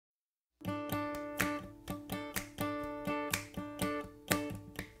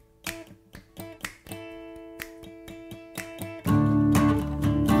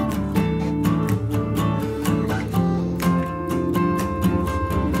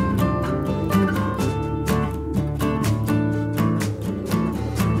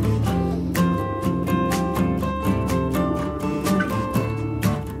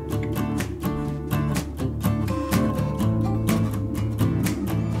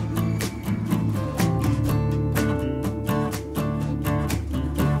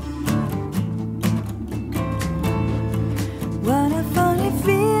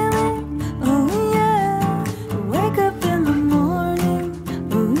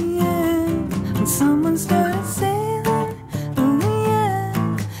And someone started sailing, oh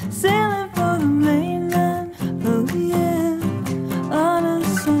yeah, sailing for the mainland, oh yeah, on a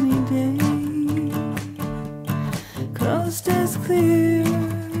sunny day. Coast is clear,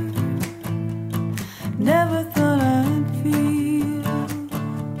 never thought I'd feel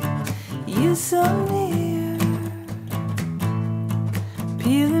you so near.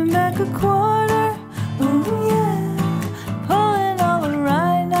 Peeling back a quarter, oh yeah, pulling all the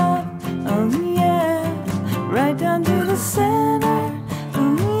right up, oh yeah, right down to the center,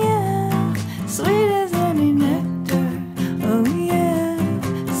 oh yeah, sweet as any nectar, oh yeah,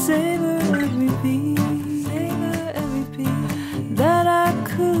 savor every piece that I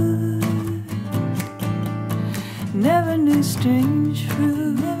could. Never knew strange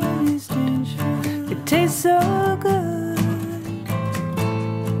fruit could taste so good.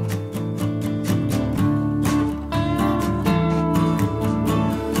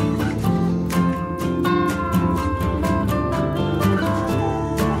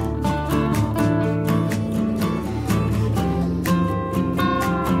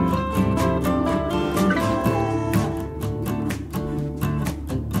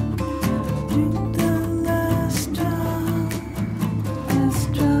 Drink